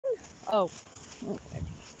Oh.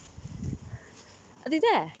 Are they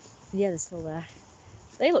there? Yeah, they're still there.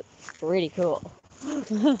 They look pretty cool.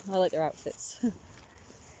 I like their outfits.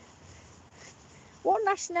 What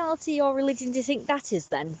nationality or religion do you think that is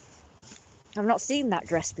then? I've not seen that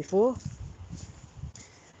dress before.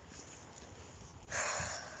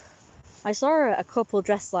 I saw a couple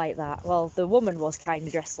dressed like that. Well, the woman was kind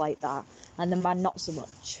of dressed like that, and the man not so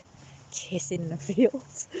much. Kissing the field.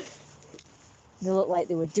 They looked like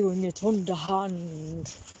they were doing it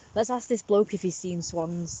underhand. Let's ask this bloke if he's seen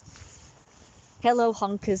swans. Hello,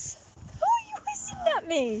 honkers. Oh, you hissing at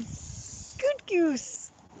me? Good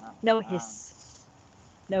goose. No hiss.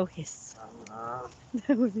 No hiss.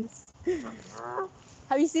 No hiss.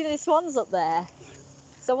 Have you seen any swans up there?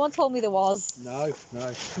 Someone told me there was. No.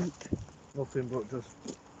 Nothing but just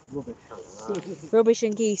rubbish. Rubbish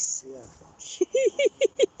and geese. Yeah.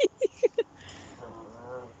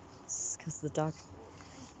 It's because of the dog.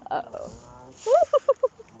 Uh-oh.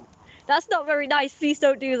 That's not very nice. Please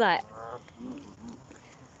don't do that.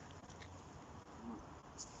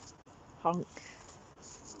 Honk.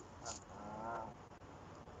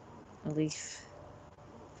 A leaf.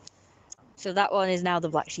 So that one is now the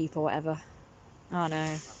black sheep or whatever. Oh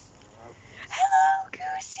no. Hello,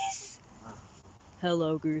 gooses!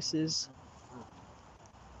 Hello, gooses.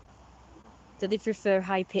 Do they prefer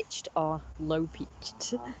high-pitched or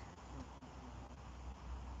low-pitched?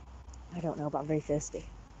 I don't know, but I'm very thirsty.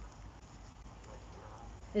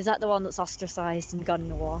 Is that the one that's ostracised and gone in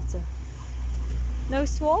the water? No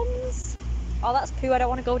swans? Oh, that's poo. I don't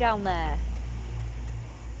want to go down there.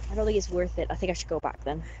 I don't think it's worth it. I think I should go back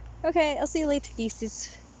then. Okay, I'll see you later,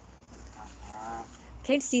 geeses.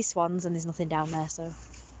 Came to see swans and there's nothing down there, so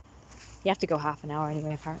you have to go half an hour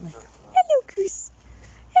anyway, apparently. Hello, goose.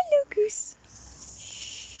 Hello, goose.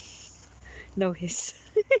 No hiss.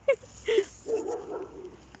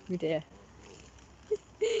 Oh dear.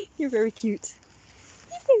 You're very cute.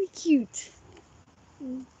 You're very cute.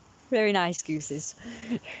 Very nice gooses.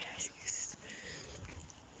 Very nice gooses.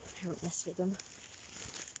 I won't mess with them.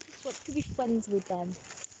 Just want to be friends with them.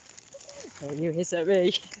 Oh, you hiss at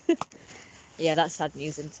me. Yeah, that's sad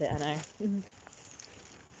news, isn't it? I know.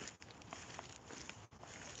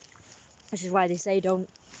 Which is why they say don't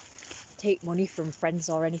take money from friends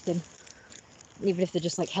or anything. Even if they're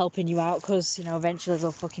just like helping you out, because, you know, eventually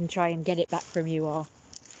they'll fucking try and get it back from you or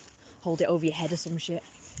hold it over your head or some shit.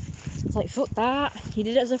 It's like, fuck that. You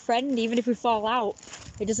did it as a friend. Even if we fall out,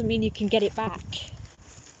 it doesn't mean you can get it back.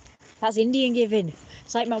 That's Indian giving.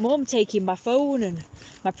 It's like my mum taking my phone and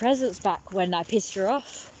my presents back when I pissed her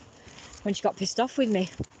off. When she got pissed off with me.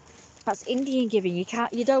 That's Indian giving. You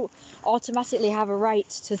don't automatically have a right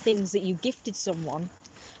to things that you gifted someone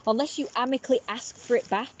unless you amicably ask for it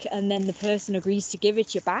back and then the person agrees to give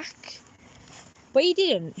it you back. But he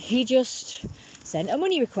didn't. He just sent a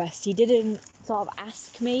money request. He didn't sort of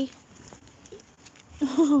ask me.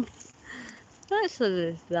 That's sort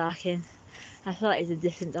of barking. I thought it was a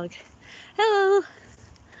different dog. Hello.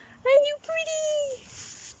 Are you pretty?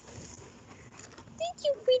 Thank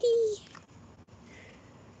you, pretty.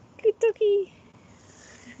 Good doggy.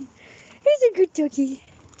 Here's a good doggy.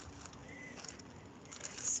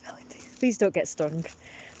 Smelly thing. Please don't get stung.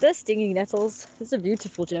 They're stinging nettles. It's a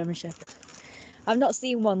beautiful German Shepherd. I've not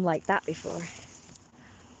seen one like that before.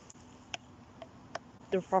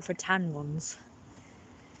 The proper tan ones.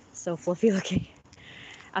 So fluffy looking.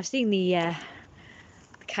 I've seen the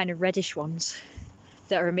kind of reddish ones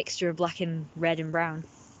that are a mixture of black and red and brown.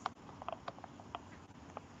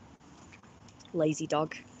 Lazy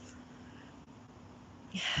dog.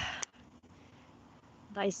 Yeah.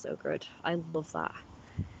 That is so good. I love that.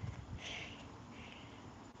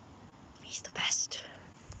 He's the best.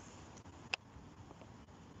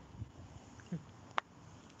 Look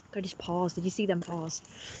at his paws. Did you see them paws?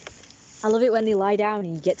 I love it when they lie down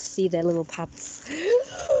and you get to see their little pads.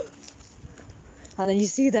 And then you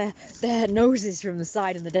see their noses from the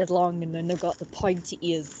side and they're dead long and then they've got the pointy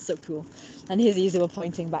ears. It's so cool. And his ears were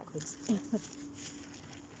pointing backwards.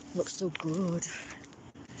 Looks so good.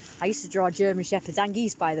 I used to draw German Shepherds and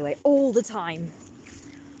geese, by the way, all the time.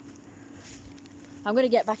 I'm going to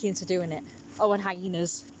get back into doing it. Oh, and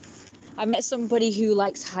hyenas. I met somebody who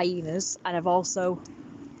likes hyenas, and I've also,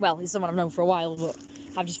 well, he's someone I've known for a while, but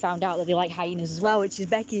I've just found out that they like hyenas as well, which is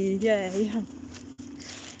Becky, yay.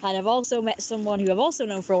 And I've also met someone who I've also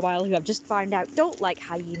known for a while who I've just found out don't like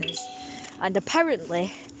hyenas. And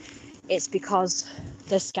apparently it's because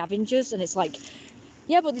they're scavengers, and it's like,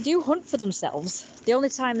 yeah, but they do hunt for themselves. The only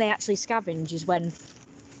time they actually scavenge is when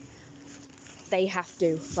they have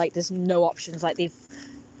to. Like, there's no options. Like, they've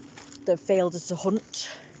failed us to hunt.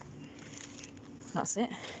 That's it.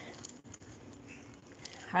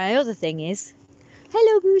 And the other thing is,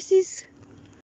 hello gooses.